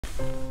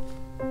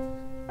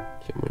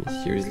Someone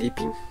is here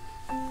sleeping.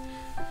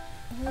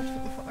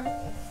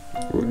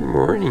 Good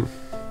morning.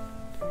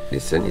 The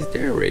sun is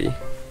there already.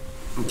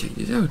 Check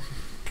this out.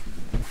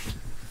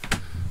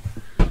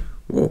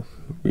 Whoa,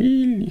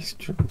 really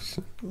strong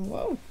sun.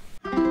 Whoa.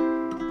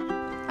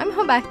 I'm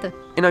Roberta.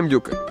 And I'm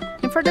Duca.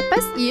 And for the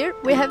past year,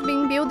 we have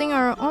been building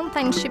our own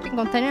tiny shipping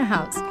container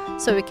house,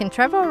 so we can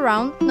travel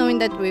around knowing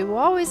that we will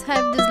always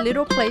have this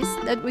little place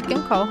that we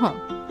can call home.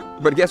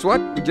 But guess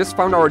what? We just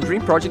found our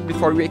dream project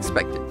before we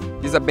expected.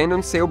 This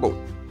abandoned sailboat.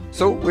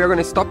 So we are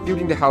gonna stop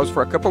building the house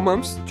for a couple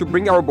months to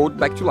bring our boat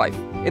back to life.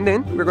 And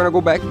then we're gonna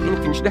go back and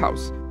finish the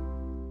house.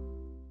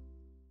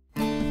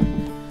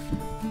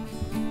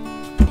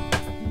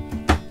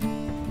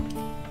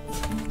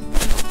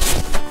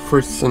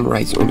 First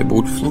sunrise on the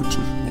boat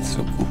floating. That's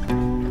so cool.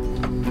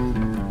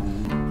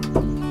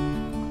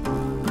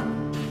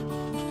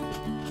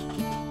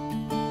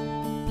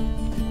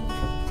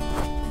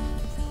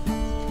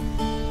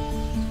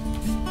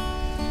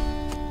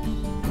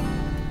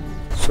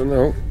 So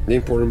now, the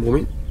important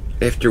moment.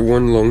 After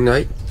one long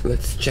night,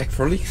 let's check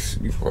for leaks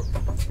before,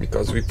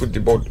 because we put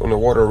the boat on the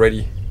water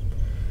already,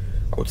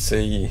 I would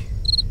say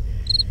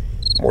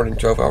more than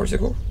 12 hours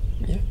ago.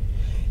 Yeah.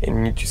 And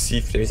we need to see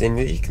if there's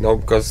any leak now,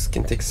 because it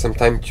can take some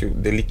time to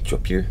the leak to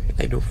appear.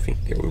 I don't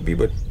think there will be,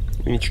 but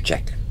we need to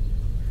check.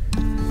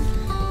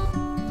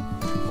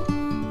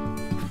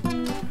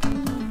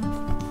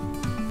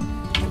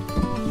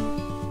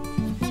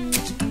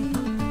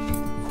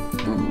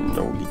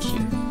 No leak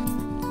here.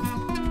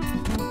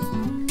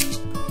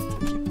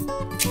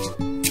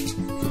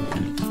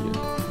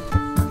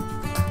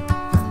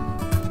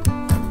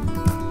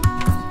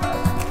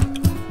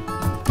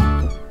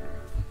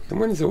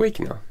 Someone is awake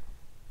now.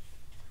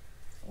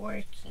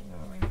 Working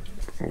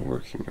already.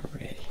 Working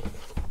already.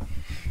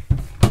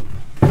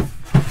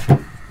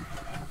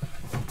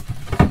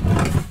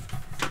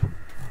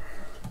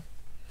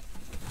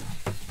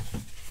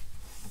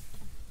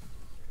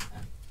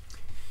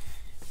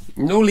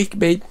 No leak,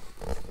 babe.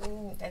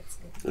 That's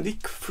good.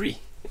 Leak free.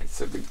 It's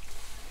so good.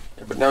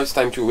 But now it's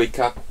time to wake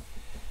up,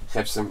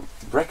 have some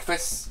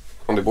breakfast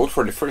on the boat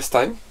for the first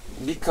time,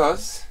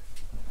 because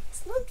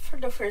It's not for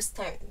the first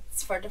time.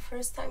 It's for the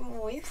first time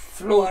with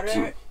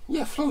floating. water.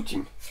 Yeah,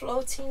 floating.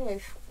 Floating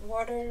with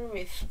water,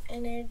 with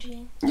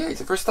energy. Yeah, it's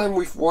the first time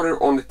with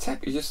water on the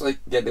tap. You just like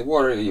get the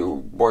water,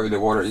 you boil the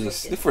water. It's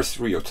just the first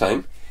real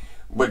time.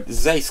 But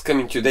Zay is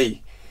coming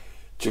today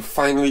to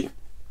finally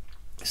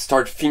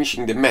start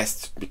finishing the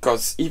mast,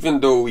 because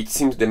even though it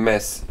seems the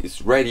mast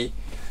is ready,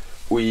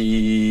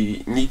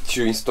 we need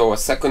to install a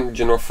second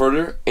general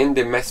further, and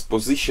the mast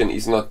position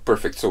is not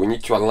perfect, so we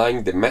need to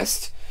align the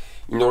mast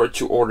in order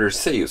to order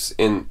sails.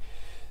 And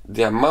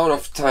the amount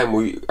of time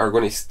we are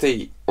going to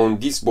stay on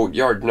this boat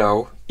yard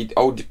now, it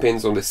all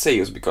depends on the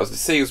sails, because the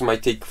sails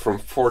might take from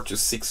 4 to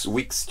 6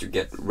 weeks to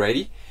get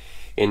ready,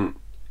 and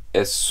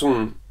as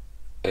soon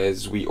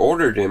as we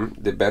order them,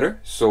 the better.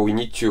 So we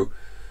need to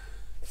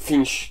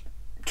finish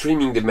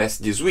trimming the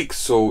mast this week,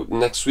 so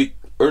next week,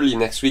 early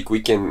next week,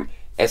 we can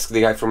ask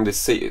the guy from the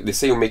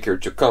sail maker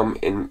to come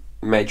and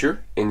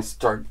measure and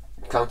start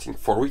counting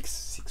 4 weeks,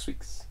 6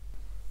 weeks.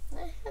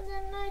 I had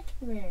a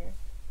nightmare.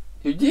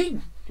 You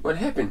did? What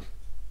happened?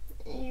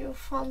 You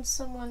found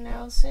someone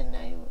else and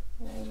I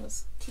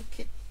was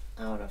kicked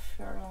out of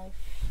your life.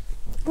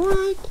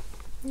 What?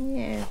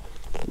 Yeah.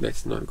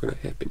 That's not gonna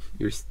happen.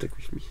 You're stuck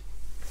with me.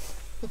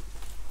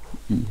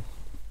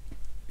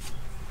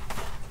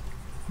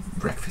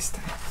 Breakfast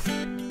time.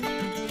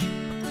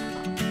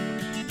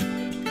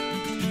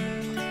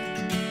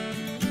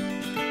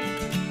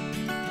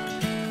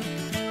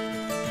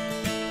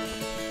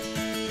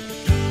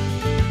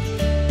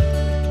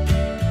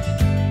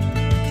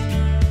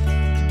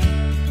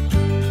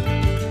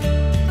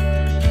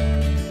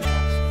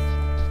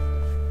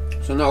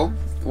 So now,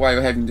 while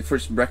we're having the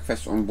first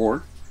breakfast on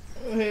board,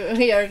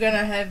 We are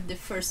gonna have the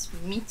first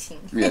meeting.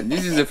 yeah,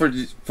 this is the first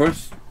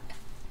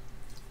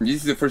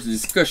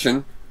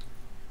discussion.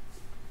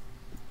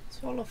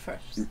 Swallow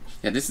first.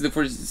 Yeah, this is the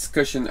first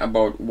discussion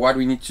about what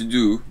we need to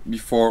do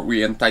before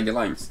we untie the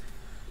lines.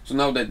 So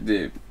now that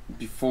the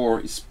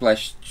before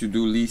splash to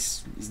do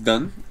list is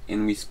done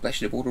and we splash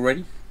the boat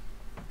already,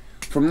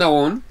 from now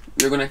on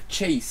we're gonna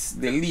chase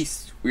the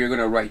list we are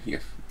gonna write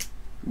here.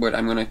 But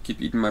I'm gonna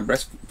keep eating my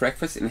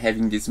breakfast and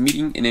having this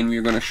meeting, and then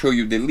we're gonna show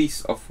you the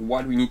list of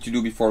what we need to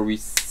do before we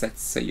set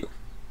sail.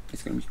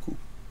 It's gonna be cool.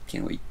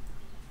 Can't wait.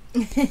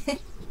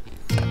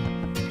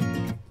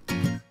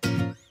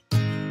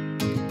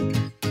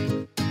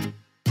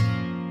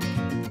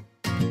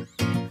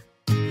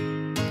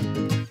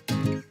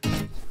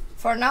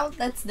 For now,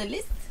 that's the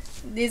list.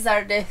 These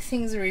are the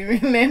things we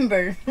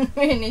remember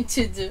we need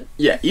to do.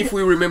 Yeah, if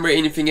we remember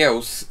anything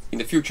else in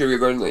the future, we're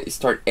going to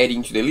start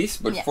adding to the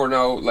list. But Yeah. for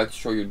now, let's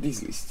show you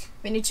this list.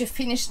 We need to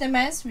finish the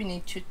mast, we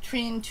need to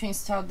trim, to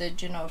install the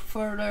general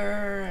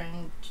furler,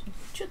 and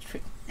to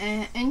trim.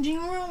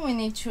 Engine room, we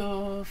need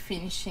to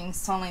finish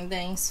installing the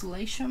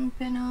insulation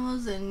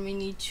panels, and we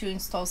need to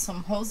install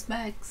some hose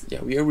bags.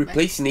 Yeah, we are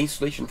replacing the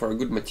insulation for a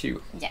good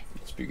material. Yeah.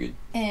 It's pretty good.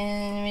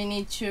 And we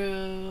need to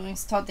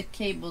install the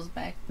cables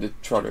back. The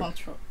trotter.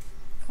 Control.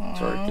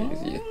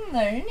 Yeah.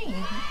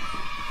 Learning.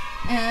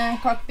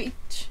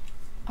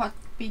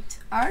 Cockpit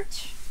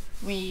arch.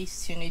 We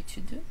still need to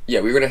do.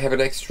 Yeah, we're gonna have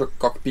an extra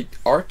cockpit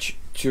arch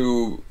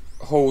to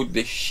hold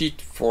the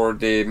sheet for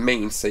the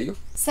mainsail.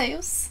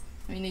 Sails.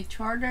 We need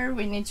to order.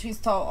 We need to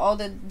install all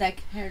the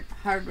deck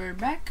hardware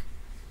back.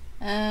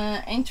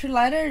 Entry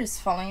ladder is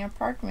falling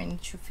apart. We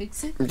need to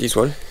fix it. This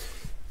one.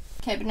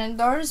 Cabinet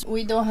doors.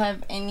 We don't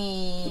have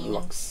any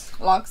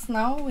locks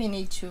now. We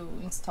need to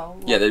install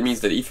locks. Yeah, that means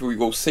that if we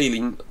go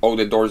sailing, all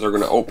the doors are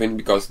gonna open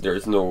because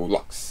there's no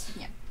locks.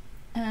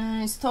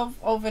 Yeah. Stove,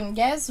 oven,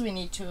 gas. We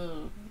need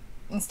to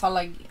install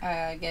a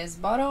gas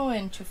bottle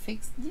and to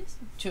fix this,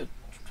 to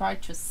try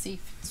to see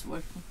if it's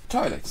working.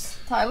 Toilets.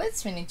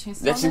 Toilets, we need to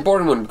install. That's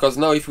important one, because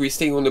now if we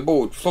stay on the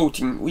boat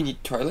floating, we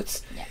need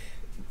toilets. Yeah.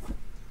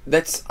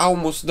 That's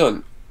almost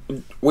done.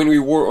 When we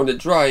were on the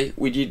dry,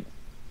 we did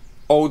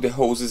all the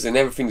hoses and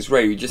everything's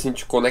ready. We just need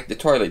to connect the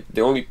toilet. The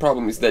only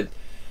problem is that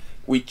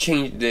we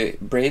changed the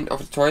brand of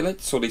the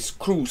toilet, so the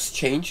screws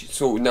change.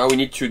 So now we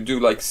need to do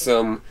like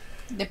some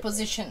the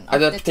position of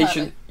adaptation.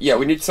 The toilet. Yeah,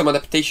 we need some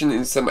adaptation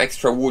and some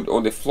extra wood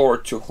on the floor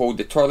to hold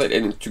the toilet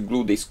and to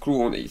glue the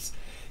screw on it.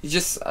 It's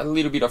just a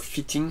little bit of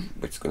fitting,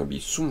 but it's gonna be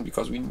soon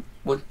because we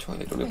want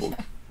toilet on the boat.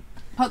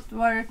 Hot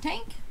water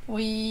tank.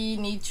 We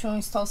need to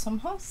install some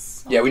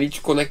hose. Yeah, we need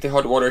to connect the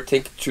hot water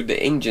tank to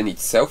the engine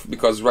itself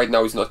because right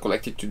now it's not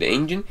connected to the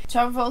engine.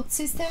 12-volt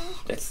system.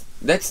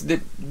 That's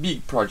the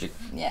big project.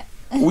 Yeah.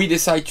 We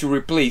decide to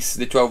replace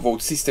the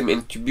 12-volt system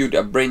and to build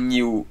a brand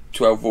new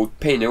 12-volt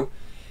panel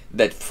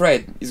that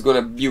Fred is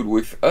gonna build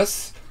with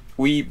us.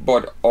 We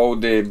bought all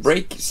the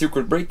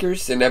circuit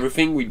breakers and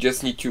everything. We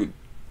just need to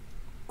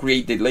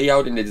create the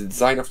layout and the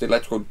design of the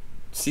electrical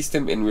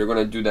system, and we're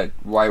gonna do that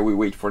while we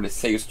wait for the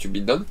sails to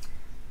be done.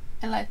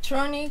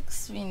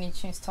 Electronics, we need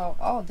to install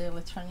all the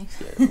electronics.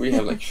 Yeah, we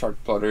have like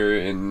shark plotter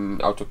and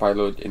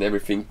autopilot and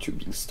everything to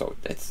be installed.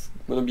 That's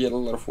gonna be a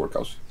lot of work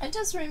also. I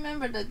just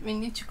remember that we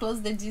need to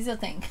close the diesel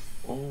tank.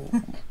 Oh,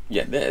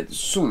 yeah, that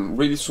soon,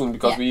 really soon,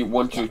 because we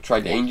want to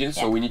try the engine,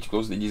 so we need to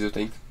close the diesel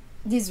tank.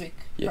 This week,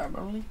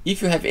 probably.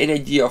 If you have any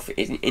idea of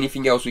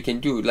anything else we can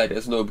do, let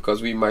us know,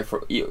 because we might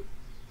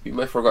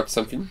forgot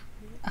something.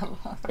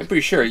 I'm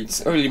pretty sure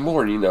it's early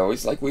morning now.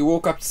 It's like we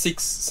woke up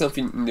 6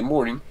 something in the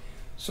morning.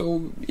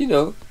 So, you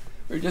know,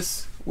 we're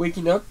just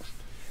waking up.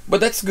 But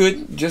that's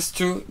good, just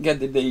to get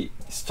the day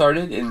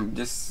started and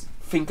just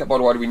think about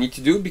what we need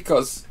to do,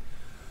 because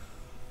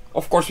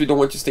of course we don't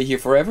want to stay here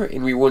forever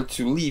and we want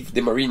to leave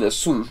the marina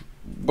soon.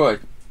 But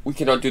we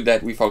cannot do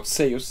that without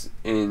sails,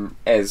 and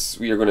as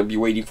we are going to be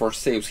waiting for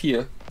sails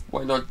here,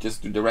 why not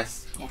just do the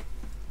rest? Yeah.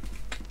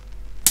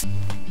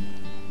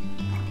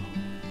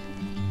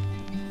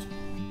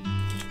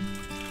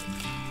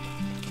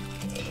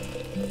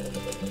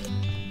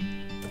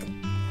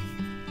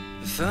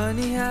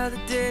 Funny how the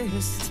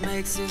distance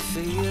makes it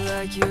feel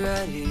like you're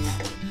right here.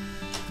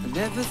 I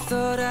never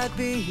thought I'd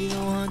be the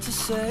one to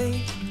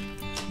say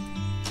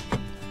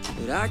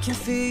that I can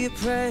feel your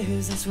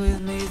presence with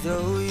me,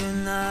 though you're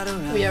not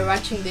around. We are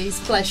watching the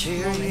splash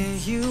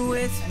moment. You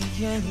with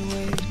me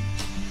anyway.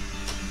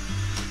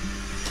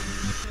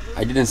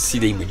 I didn't see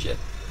the image yet.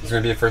 It's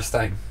gonna be the first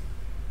time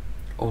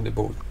on the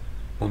boat,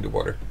 on the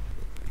water.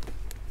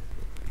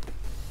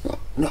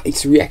 No,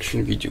 it's a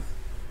reaction video.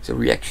 It's a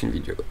reaction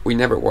video. We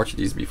never watched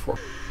this before.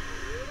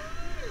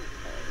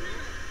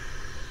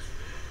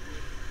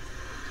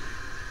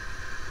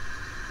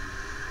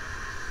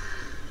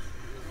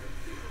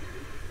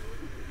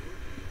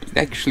 It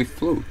actually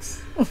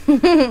floats. We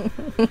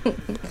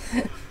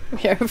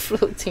are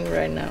floating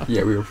right now.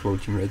 Yeah, we are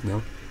floating right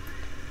now.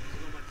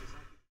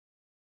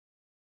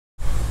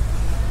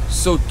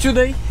 So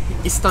today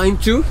it's time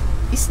to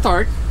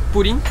start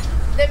putting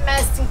the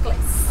mast in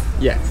place.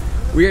 Yeah.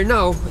 We are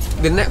now,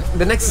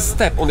 the next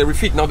step on the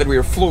refit, now that we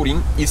are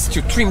floating, is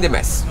to trim the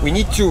mast. We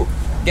need to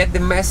get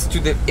the mast to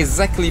the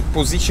exactly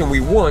position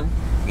we want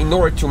in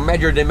order to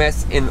measure the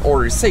mast and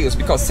order sails,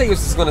 because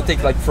sails is gonna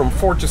take like from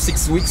 4 to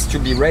 6 weeks to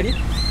be ready.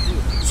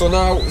 So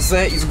now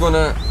Zé is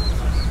gonna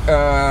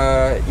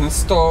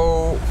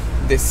install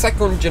the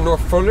second general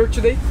furler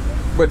today,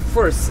 but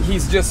first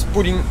he's just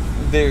putting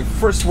the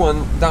first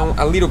one down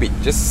a little bit,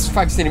 just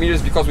 5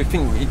 centimeters, because we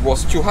think it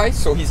was too high,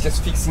 so he's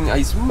just fixing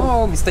a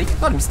small mistake.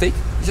 Not a mistake,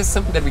 it's just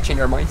something that we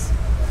change our minds.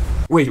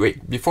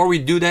 Wait, before we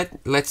do that,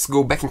 let's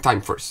go back in time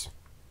first.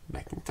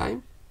 Back in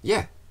time?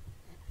 Yeah,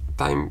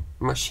 time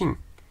machine.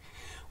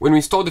 When we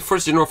installed the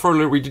first general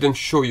furler, we didn't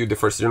show you the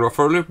first general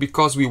furler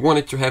because we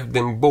wanted to have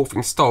them both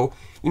installed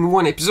in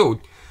one episode.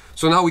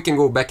 So now we can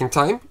go back in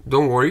time.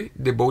 Don't worry,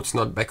 the boat's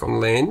not back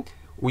on land.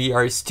 We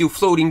are still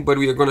floating, but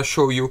we are gonna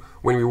show you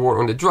when we were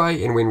on the dry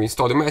and when we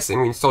installed the mast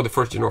and we installed the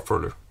first general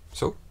furler.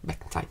 So,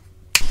 back in time.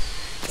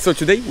 So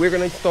today we're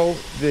gonna install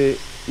the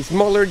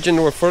smaller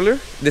Genoa furler.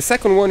 The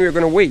second one we're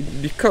gonna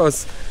wait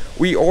because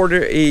we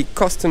order a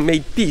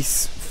custom-made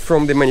piece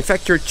from the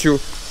manufacturer to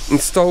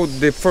install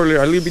the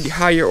furler a little bit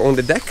higher on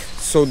the deck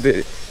so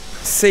the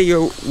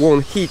sail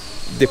won't hit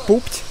the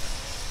poop.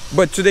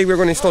 But today we're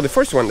gonna install the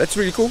first one. That's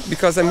really cool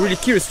because I'm really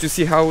curious to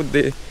see how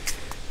the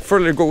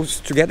furler goes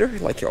together,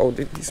 like all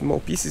these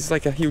small pieces,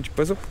 like a huge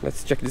puzzle.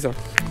 Let's check this out.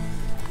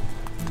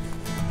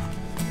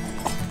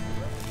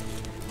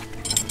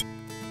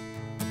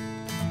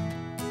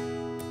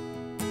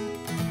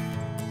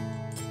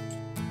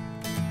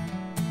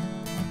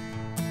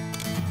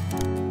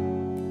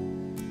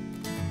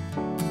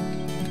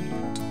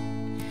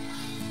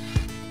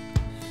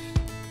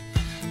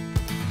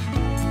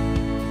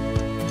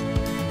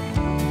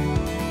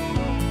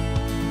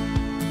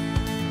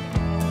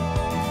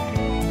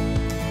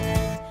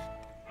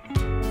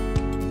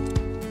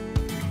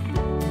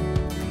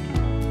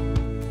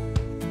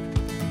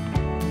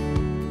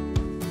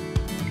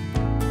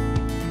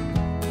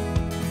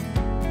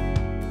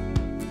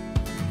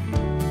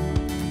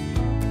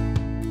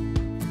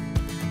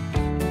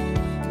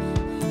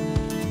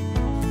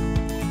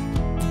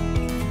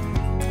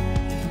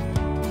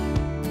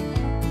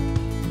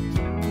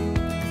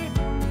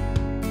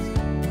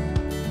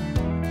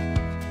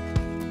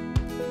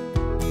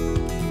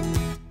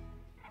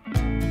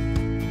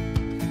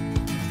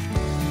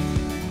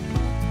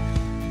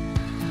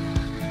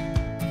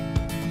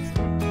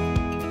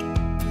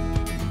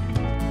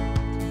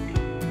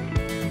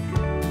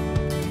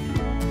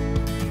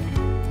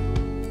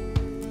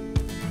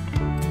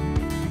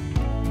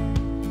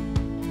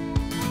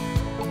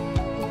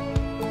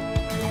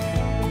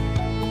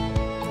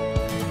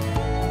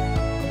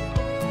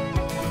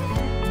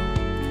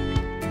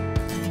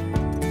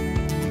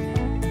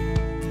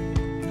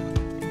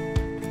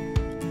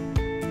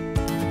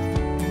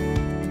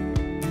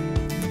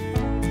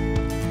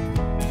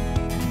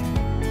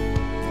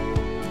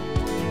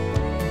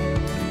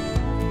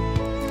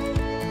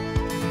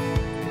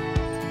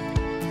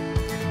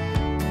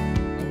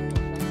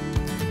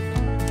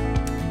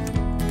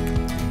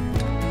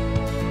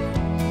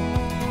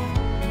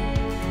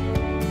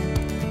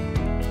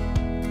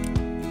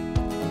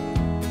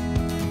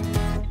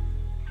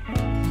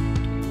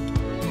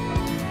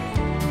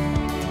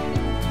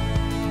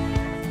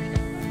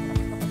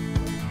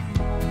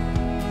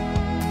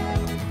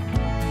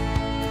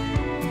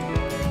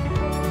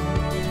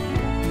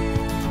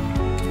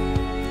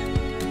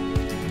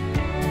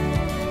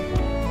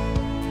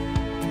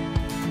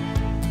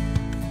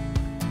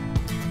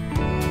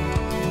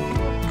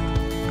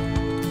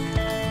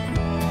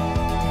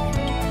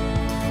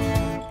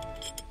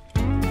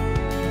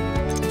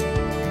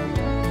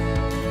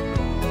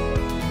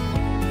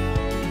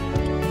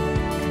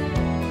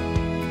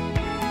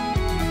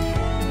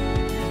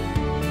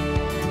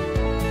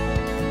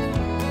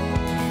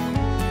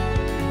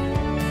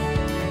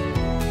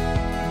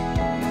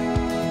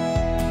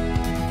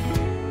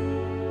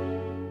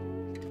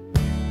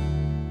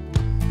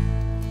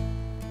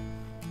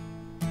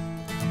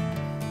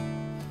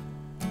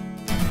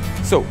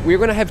 So we're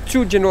gonna have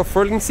two Genoa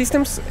furling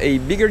systems, a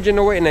bigger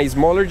Genoa and a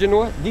smaller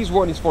Genoa. This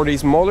one is for the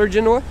smaller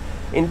Genoa,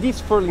 and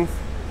this furling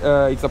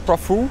it's a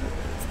Profu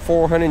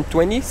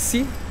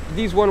 420C.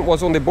 This one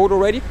was on the boat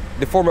already.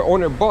 The former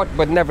owner bought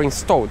but never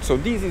installed. So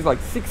this is like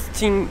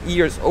 16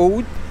 years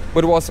old,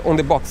 but was on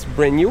the box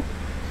brand new.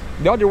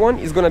 The other one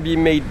is gonna be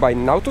made by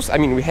Nautus. I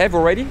mean, we have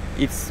already.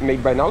 It's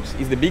made by Nautus.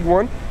 It's the big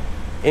one,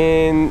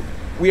 and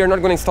we are not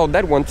going to install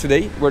that one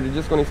today. We're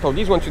just going to install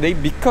this one today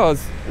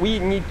because we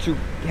need to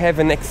have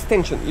an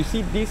extension. You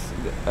see this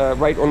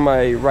right on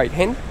my right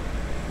hand?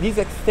 This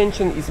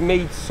extension is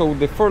made so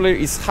the furler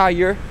is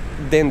higher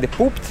than the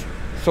poop,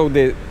 so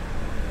the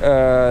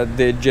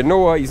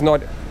Genoa is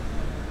not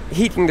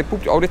hitting the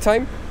poop all the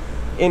time.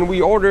 And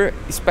we order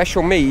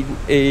special made,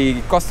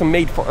 a custom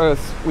made for us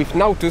with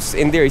Nautus,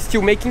 and they're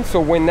still making, so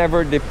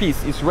whenever the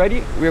piece is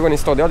ready, we're going to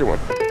install the other one.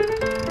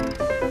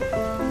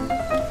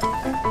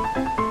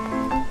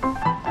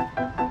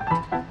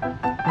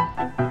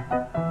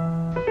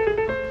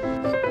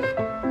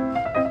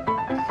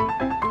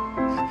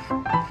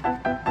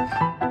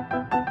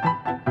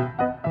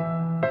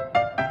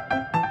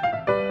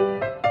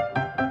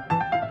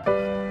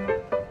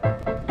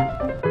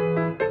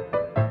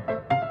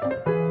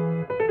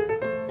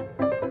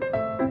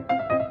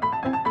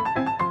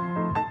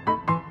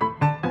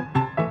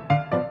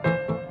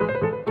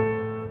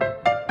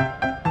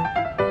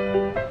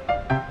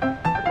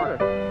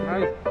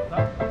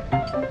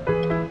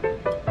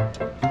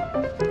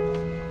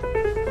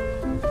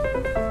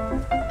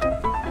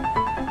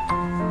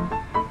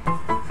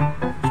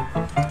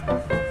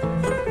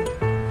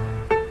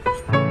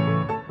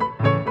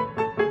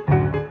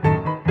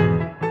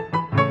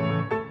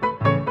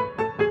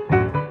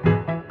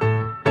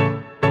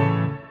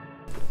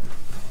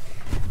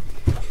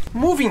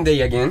 Moving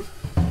day again.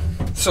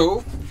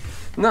 So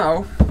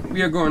now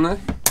we are gonna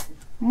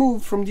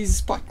move from this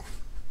spot.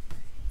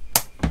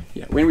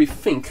 Yeah, when we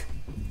think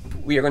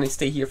we are gonna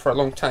stay here for a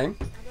long time,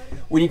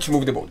 we need to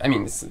move the boat. I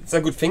mean, it's a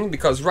good thing,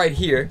 because right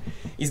here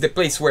is the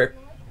place where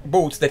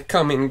boats that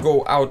come and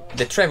go out,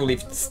 the travel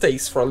lift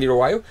stays for a little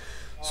while.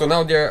 So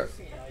now they're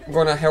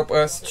gonna help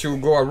us to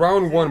go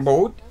around one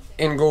boat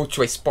and go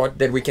to a spot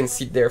that we can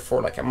sit there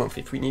for like a month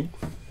if we need.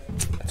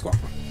 Let's go.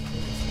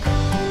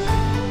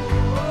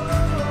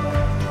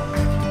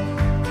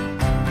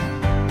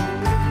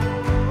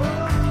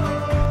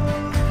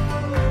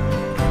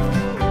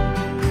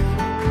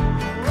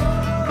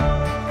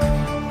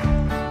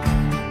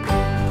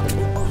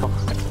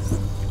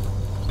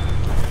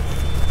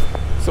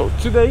 So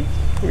today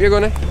we are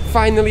gonna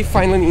finally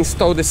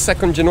install the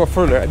second genoa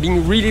furler. I've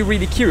been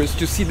really curious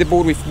to see the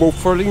boat with both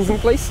furlings in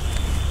place.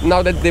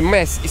 Now that the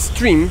mast is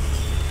trimmed,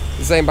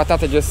 Zay and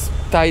Batata just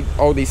tied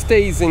all the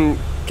stays and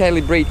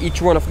calibrate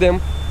each one of them,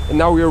 and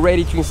now we are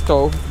ready to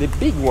install the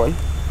big one.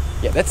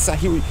 Yeah, that's a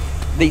huge.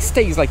 The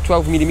stay is like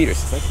 12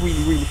 millimeters. It's like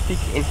really thick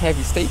and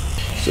heavy stay.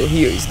 So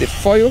here is the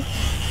foil.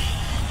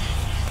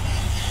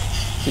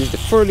 Here's the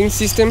furling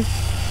system.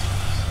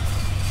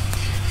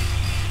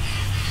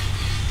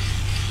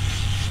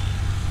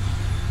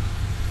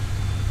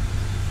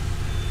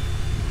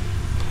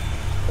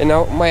 And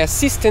now my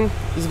assistant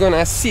is gonna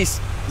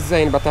assist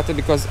Zay and Batata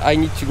because I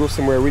need to go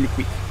somewhere really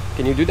quick.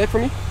 Can you do that for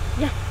me?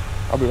 Yeah.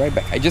 I'll be right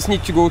back. I just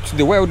need to go to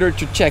the welder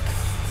to check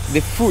the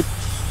foot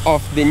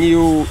of the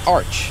new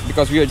arch,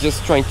 because we are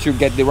just trying to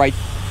get the right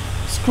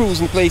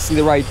screws in place in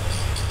the right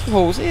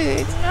holes.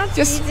 It's not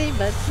just easy,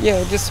 but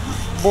yeah, just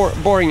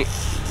boring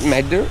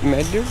matter.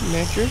 No.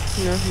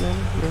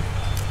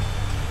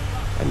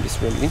 I'm just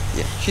rambling.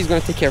 Yeah, she's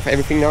gonna take care of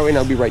everything now, and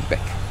I'll be right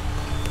back.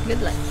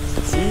 good luck.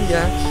 See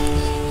ya.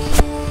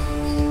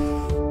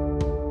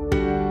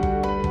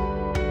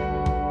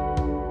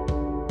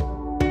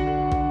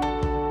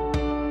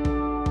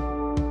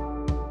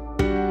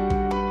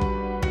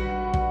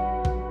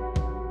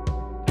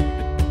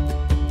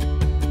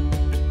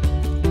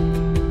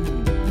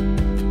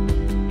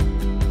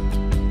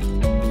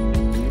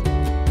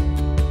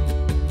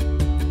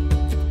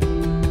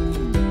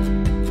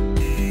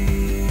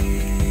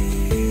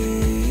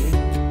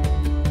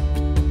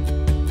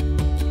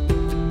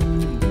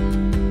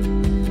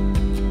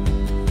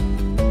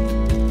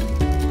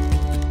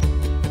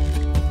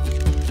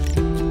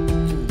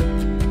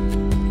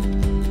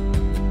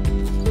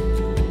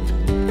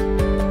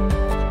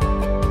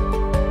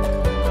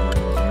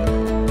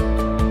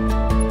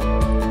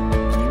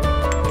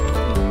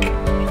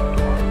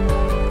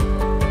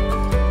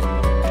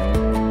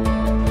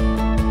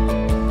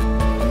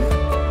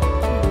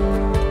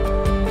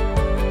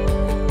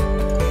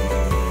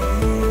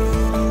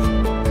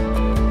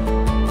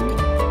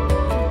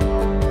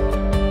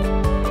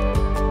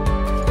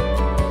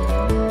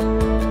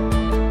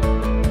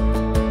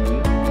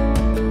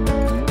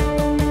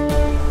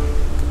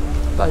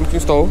 Time to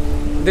install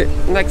the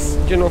next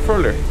genoa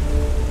furler.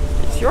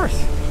 It's yours.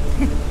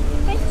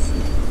 Thanks.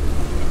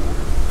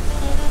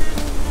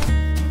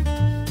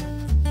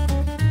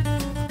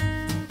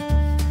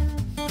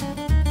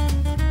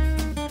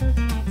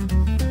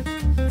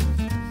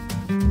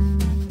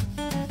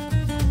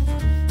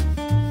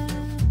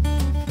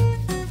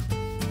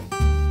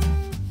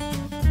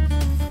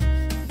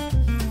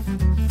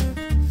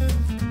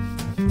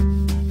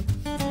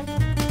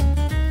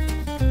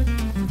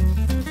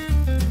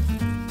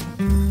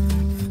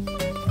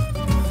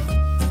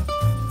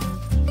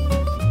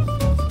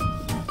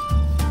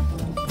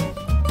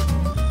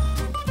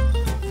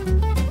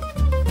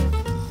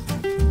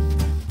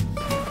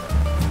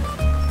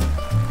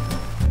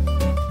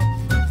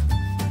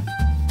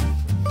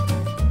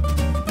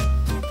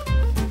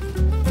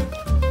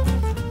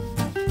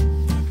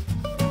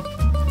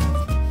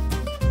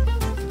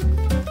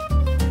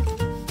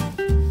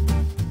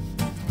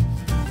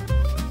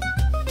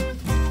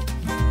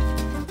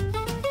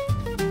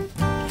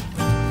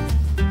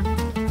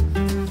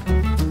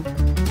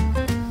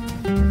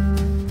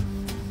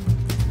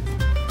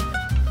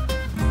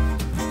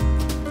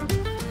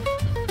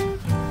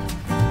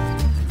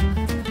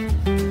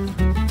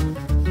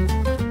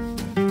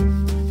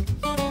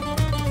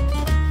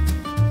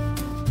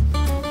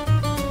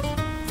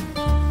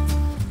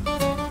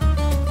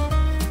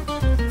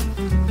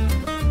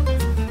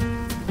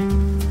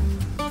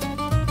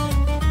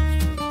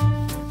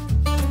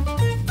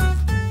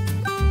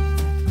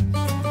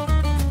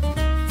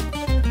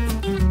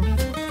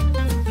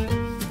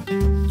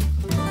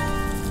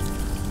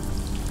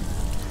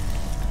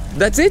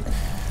 That's it.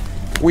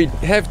 We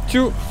have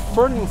two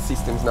furling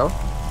systems now.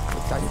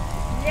 Excited?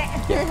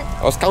 Yeah.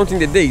 I was counting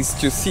the days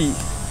to see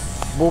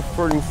both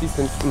furling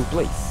systems in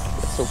place.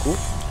 That's so cool.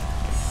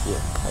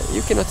 Yeah.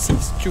 You cannot see,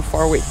 it's too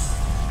far away.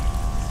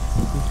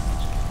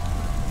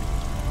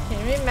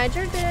 Can we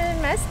measure the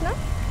mast now?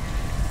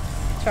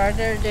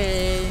 Charter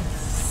the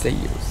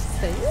Sails.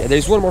 sails? Yeah,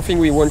 there's one more thing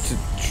we want to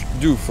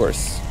do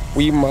first.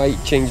 We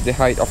might change the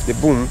height of the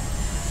boom,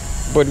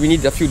 but we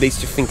need a few days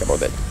to think about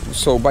that.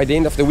 So by the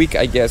end of the week,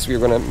 I guess we're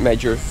gonna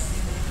measure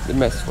the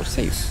mast for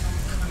sails.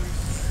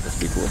 That's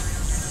pretty cool.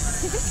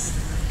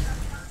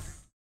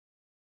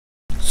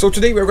 So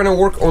today we're gonna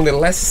work on the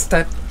last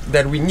step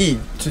that we need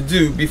to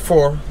do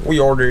before we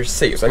order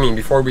sails. I mean,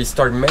 before we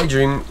start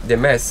measuring the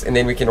mast and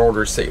then we can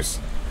order sails.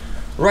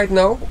 Right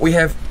now we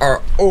have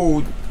our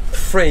old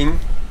frame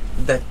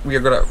that we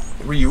are gonna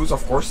reuse,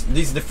 of course.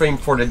 This is the frame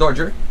for the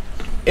Dodger,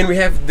 and we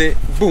have the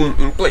boom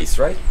in place,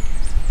 right?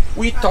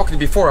 We talked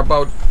before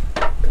about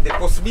the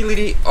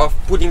possibility of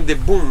putting the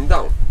boom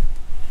down.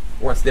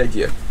 What's the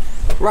idea?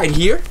 Right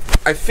here,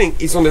 I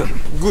think it's on a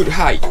good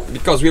height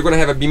because we're gonna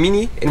have a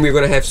bimini and we're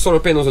gonna have solar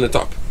panels on the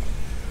top.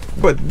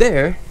 But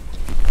there,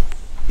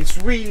 it's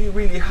really,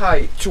 really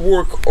high to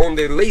work on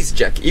the lace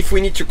jack. If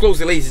we need to close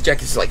the lace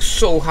jack, it's like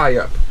so high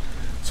up.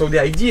 So the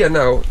idea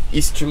now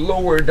is to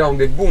lower down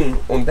the boom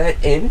on that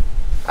end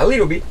a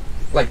little bit,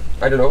 like,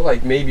 I don't know,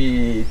 like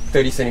maybe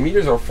 30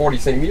 centimeters or 40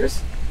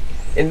 centimeters.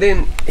 And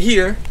then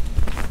here,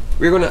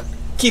 we're gonna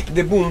keep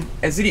the boom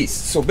as it is.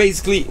 So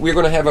basically, we're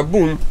gonna have a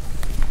boom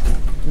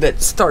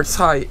that starts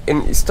high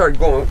and start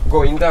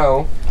going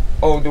down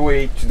all the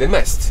way to the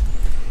mast.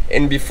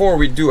 And before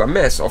we do a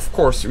mast, of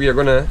course, we are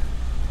gonna,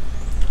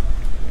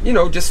 you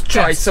know, just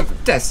try some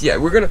tests. Yeah,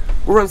 we're gonna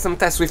run some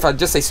tests with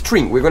just a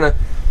string. We're gonna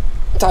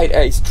tie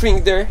a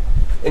string there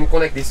and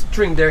connect this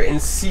string there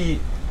and see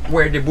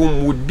where the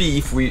boom would be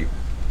if we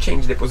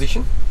change the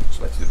position.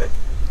 So let's do that.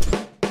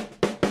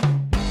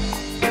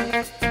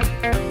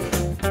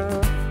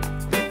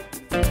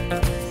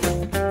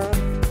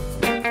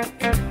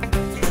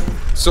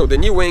 So the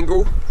new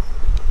angle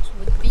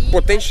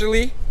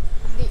potentially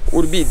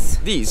would be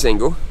this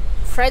angle.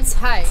 Fred's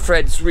high.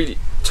 Fred's really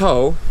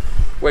tall.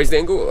 Where's the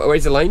angle?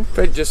 Where's the line,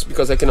 Fred? Just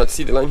because I cannot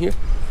see the line here.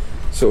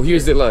 So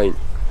here's the line.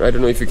 I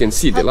don't know if you can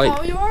see the line. How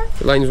tall you are?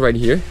 The line is right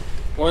here.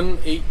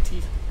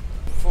 180.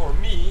 For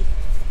me,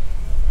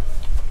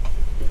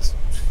 it's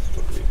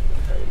totally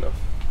high enough.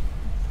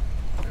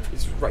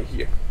 It's right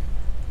here.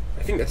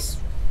 I think that's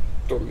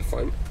totally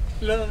fine.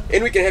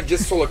 And we can have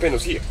just solar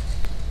panels here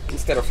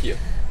instead of here.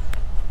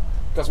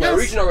 Because my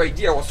original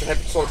idea was to have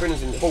solar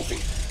panels in the whole thing.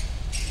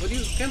 But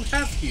you can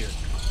have here.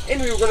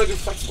 And we were gonna do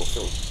flexible,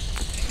 so.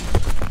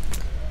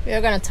 We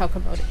are gonna talk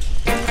about it.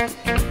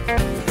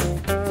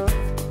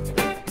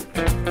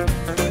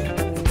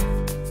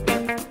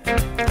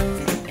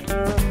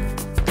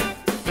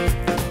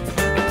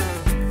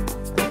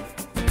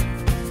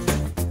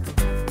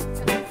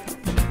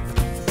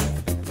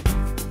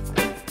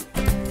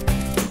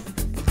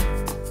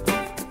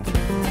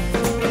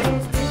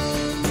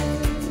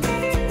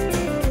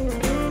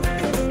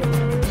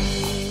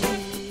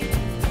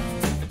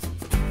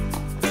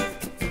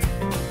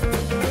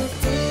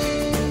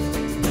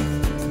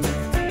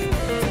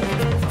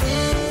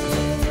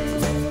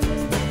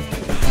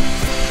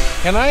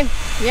 Can I?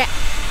 Yeah.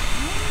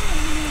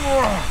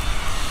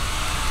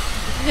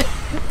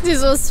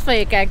 This was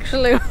fake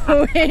actually.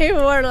 We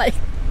were like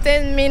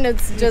 10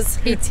 minutes just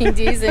hitting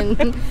this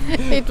and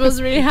it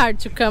was really hard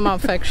to come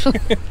off actually.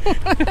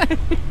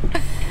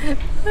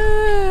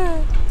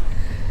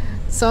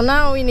 So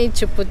now we need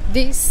to put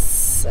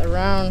this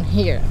around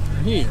here.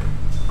 Here.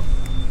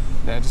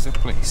 That is the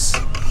place.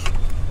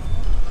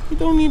 We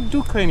don't need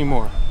Duca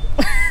anymore.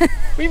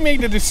 We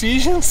made the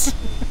decisions.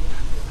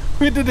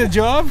 We did the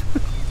job.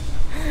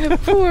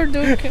 Poor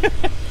Duca.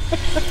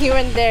 He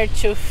went there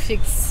to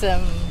fix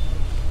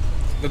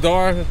the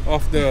door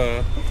of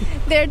the...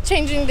 They're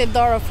changing the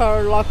door of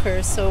our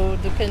locker, so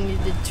Duca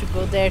needed to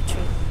go there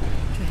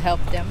to help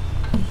them.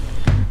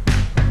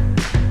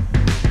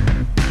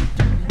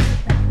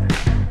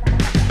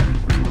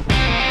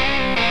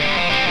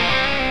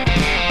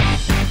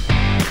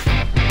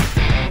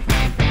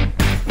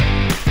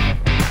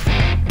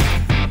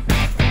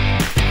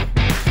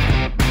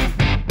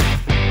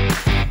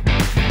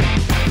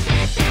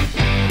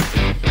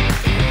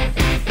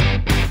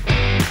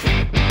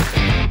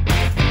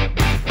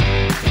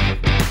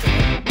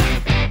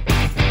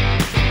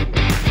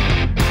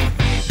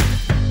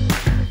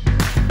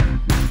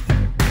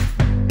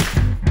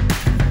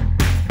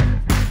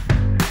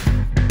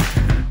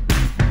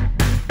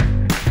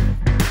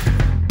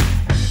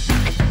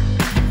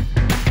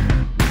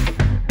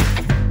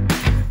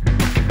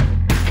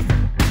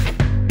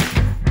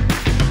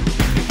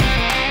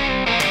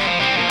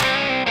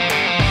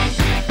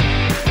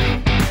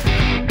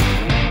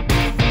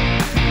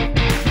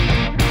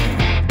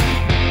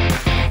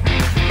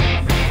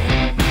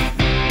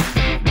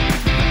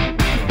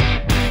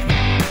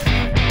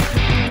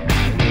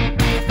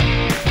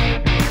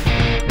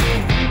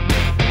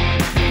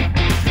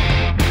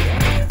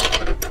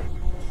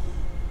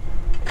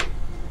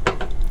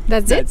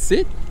 That's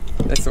it.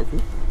 That's so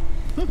cool.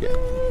 Yeah.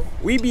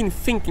 We've been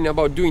thinking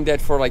about doing that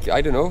for like,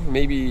 I don't know,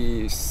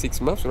 maybe 6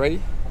 months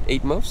already,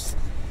 8 months.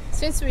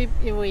 Since we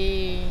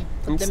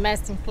put the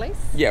mast in place?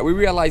 Yeah, we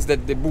realized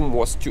that the boom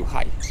was too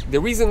high. The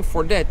reason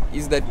for that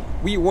is that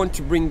we want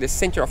to bring the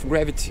center of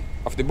gravity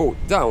of the boat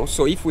down.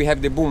 So if we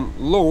have the boom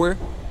lower,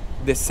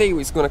 the sail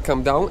is gonna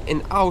come down,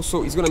 and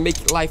also it's gonna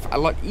make life a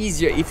lot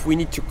easier if we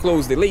need to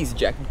close the lace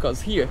jack,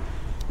 because here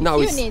now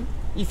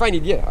if I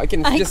need, yeah, I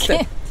can just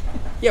step.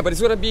 Yeah, but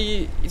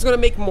it's gonna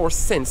make more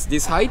sense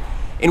this height,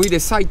 and we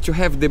decide to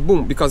have the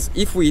boom, because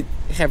if we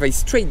have a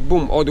straight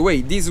boom all the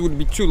way, this would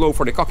be too low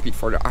for the cockpit,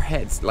 for our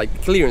heads,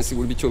 like clearance, it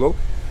would be too low.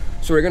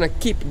 So we're gonna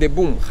keep the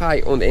boom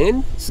high on the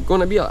end. It's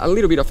gonna be a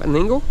little bit of an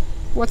angle.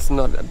 What's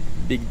not a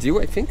big deal,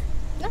 I think.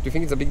 No. Do you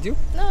think it's a big deal?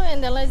 No,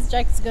 and the last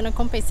jack is gonna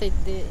compensate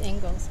the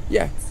angles.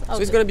 Yeah, so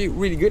it's gonna be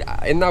really good.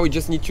 And now we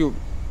just need to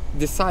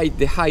decide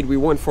the height we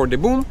want for the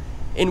boom,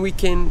 and we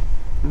can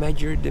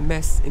measure the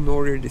mast and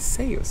order the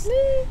sails.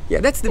 Yeah,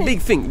 that's the big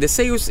thing. The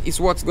sails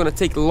is what's gonna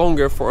take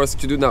longer for us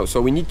to do now.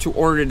 So we need to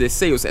order the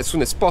sails as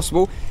soon as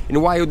possible,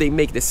 and while they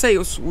make the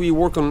sails, we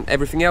work on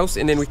everything else,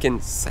 and then we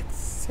can set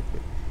sail.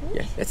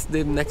 Yeah, that's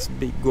the next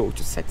big goal,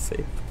 to set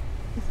sail.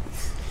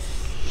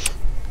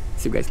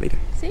 See you guys later.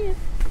 See you.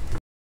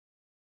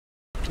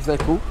 Isn't that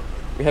cool?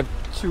 We have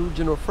 2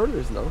 general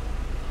furlers now.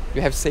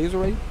 You have sails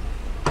already?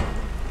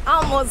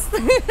 Almost.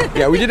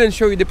 Yeah, we didn't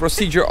show you the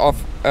procedure of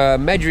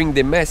measuring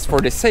the mast for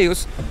the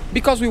sails,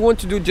 because we want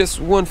to do just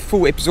one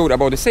full episode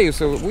about the sails.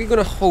 So we're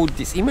gonna hold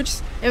these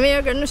images. And we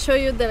are gonna show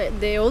you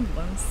the old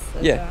ones.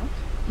 Yeah.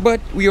 But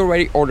we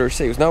already ordered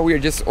sails. Now we are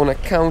just on a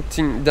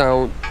counting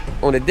down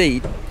on a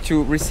date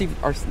to receive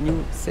our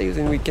new sails,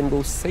 and we can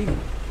go sailing.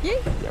 Yeah.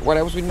 Yeah. What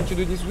else we need to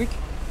do this week?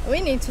 We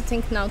need to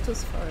thank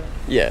Nautus for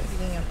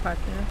being a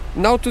partner.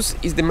 Nautus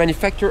is the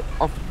manufacturer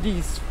of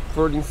this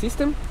furling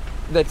system.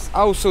 That's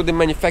also the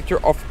manufacturer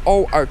of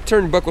all our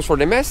turnbuckles for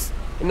the mast,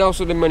 and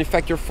also the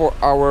manufacturer for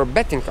our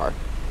batting car.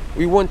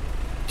 We want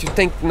to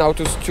thank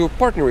Nautus to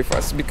partner with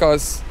us,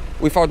 because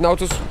without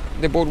Nautus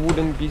the boat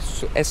wouldn't be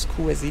as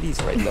cool as it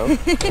is right now.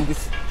 And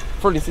this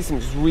furling system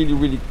is really,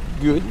 really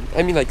good.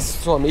 I mean, like,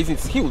 so amazing.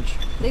 It's huge.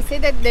 They say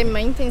that the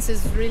maintenance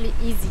is really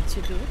easy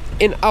to do.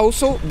 And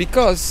also,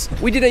 because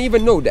we didn't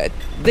even know that,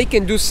 they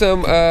can do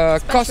some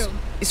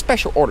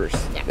special orders.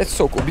 Yeah. That's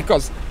so cool,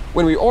 because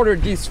when we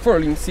ordered this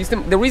furling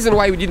system, the reason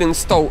why we didn't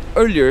install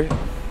earlier,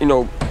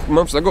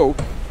 months ago,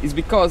 is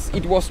because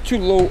it was too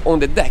low on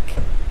the deck,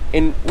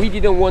 and we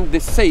didn't want the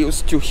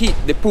sails to hit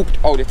the poop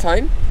all the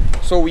time.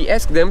 So we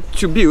asked them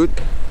to build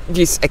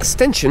this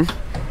extension.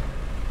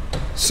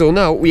 So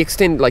now we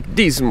extend like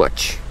this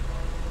much,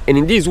 and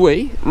in this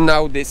way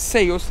now the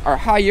sails are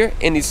higher,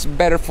 and it's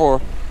better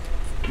for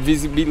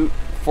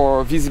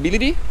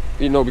visibility,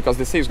 because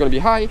the sail is going to be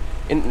high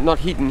and not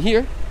hidden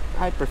here.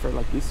 I prefer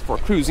like this for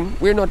cruising.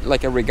 We're not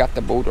like a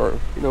regatta boat or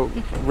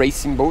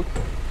racing boat,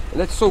 and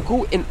that's so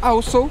cool. And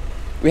also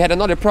we had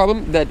another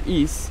problem, that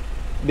is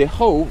the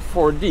hole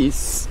for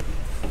this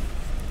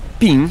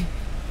pin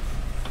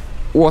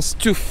was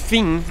too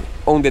thin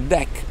on the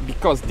deck,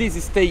 because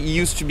this stay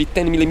used to be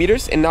 10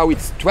 millimeters and now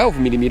it's 12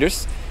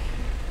 millimeters,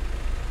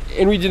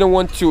 and we didn't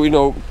want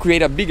to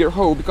create a bigger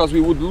hole, because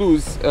we would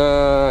lose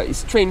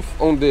strength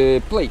on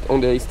the plate,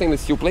 on the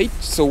stainless steel plate.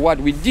 So what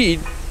we did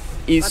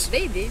is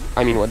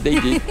what they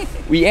did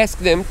we asked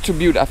them to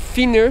build a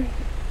thinner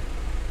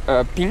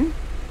pin,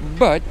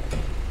 but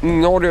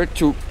in order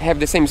to have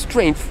the same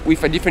strength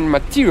with a different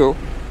material.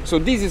 So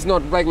this is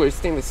not regular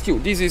stainless steel.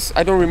 This is,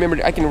 I don't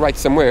remember, I can write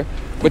somewhere,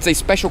 but it's a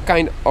special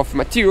kind of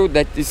material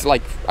that is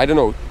like, I don't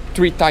know,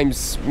 3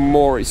 times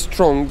more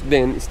strong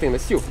than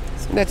stainless steel.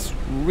 And that's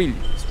really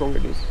stronger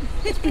than this.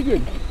 It's pretty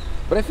good.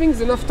 But I think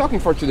it's enough talking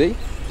for today.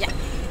 Yeah.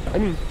 I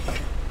mean,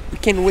 we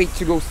can't wait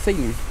to go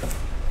sailing.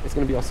 It's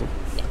gonna be awesome.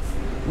 Yeah.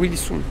 Really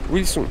soon,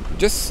 really soon.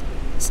 Just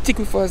stick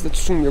with us, that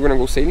soon we're gonna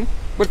go sailing.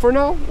 But for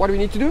now, what do we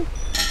need to do?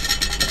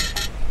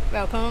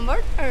 Welcome on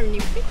board our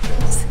new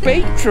patrons.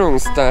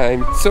 Patrons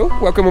time. So,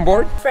 welcome on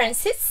board.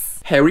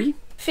 Francis, Harry,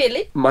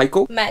 Philip,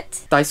 Michael,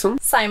 Matt, Tyson,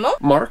 Simon,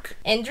 Mark,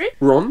 Andrew,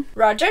 Ron,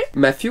 Roger.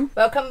 Matthew,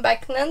 Welcome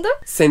back, Nando.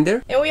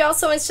 Sander, And we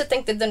also want to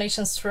thank the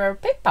donations through our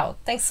PayPal.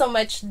 Thanks so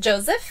much,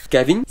 Joseph,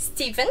 Kevin,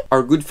 Stephen,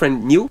 our good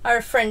friend Neil,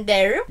 our friend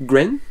Daryl,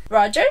 Gren,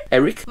 Roger,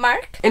 Eric,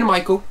 Mark, and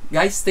Michael.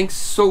 Guys, thanks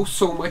so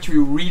much. We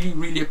really,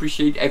 really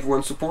appreciate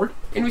everyone's support.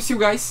 And we see you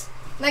guys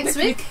next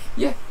week.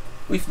 Yeah,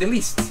 with the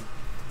list.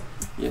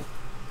 Yeah.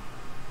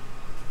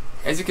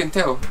 As you can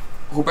tell,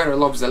 Roberta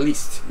loves a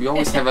list. We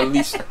always have a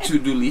list, a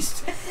to-do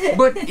list.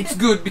 But it's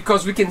good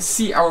because we can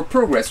see our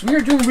progress. We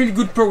are doing really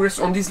good progress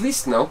on this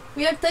list now.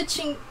 We are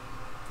touching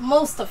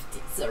most of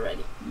these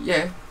already.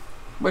 Yeah,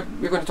 but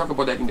we're going to talk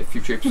about that in the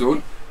future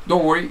episode.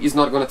 Don't worry, it's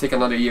not going to take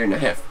another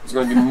 1.5 years. It's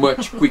going to be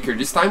much quicker.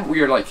 This time we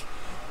are like,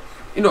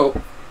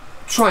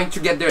 trying to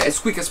get there as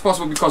quick as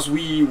possible, because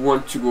we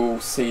want to go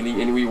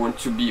sailing and we want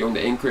to be on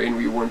the anchor and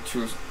we want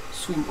to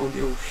swim on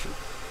the ocean.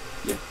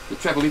 Yeah, the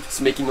travel lift is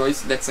making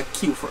noise. That's a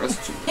cue for us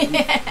to.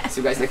 Yeah.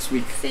 See you guys next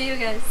week. See you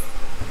guys.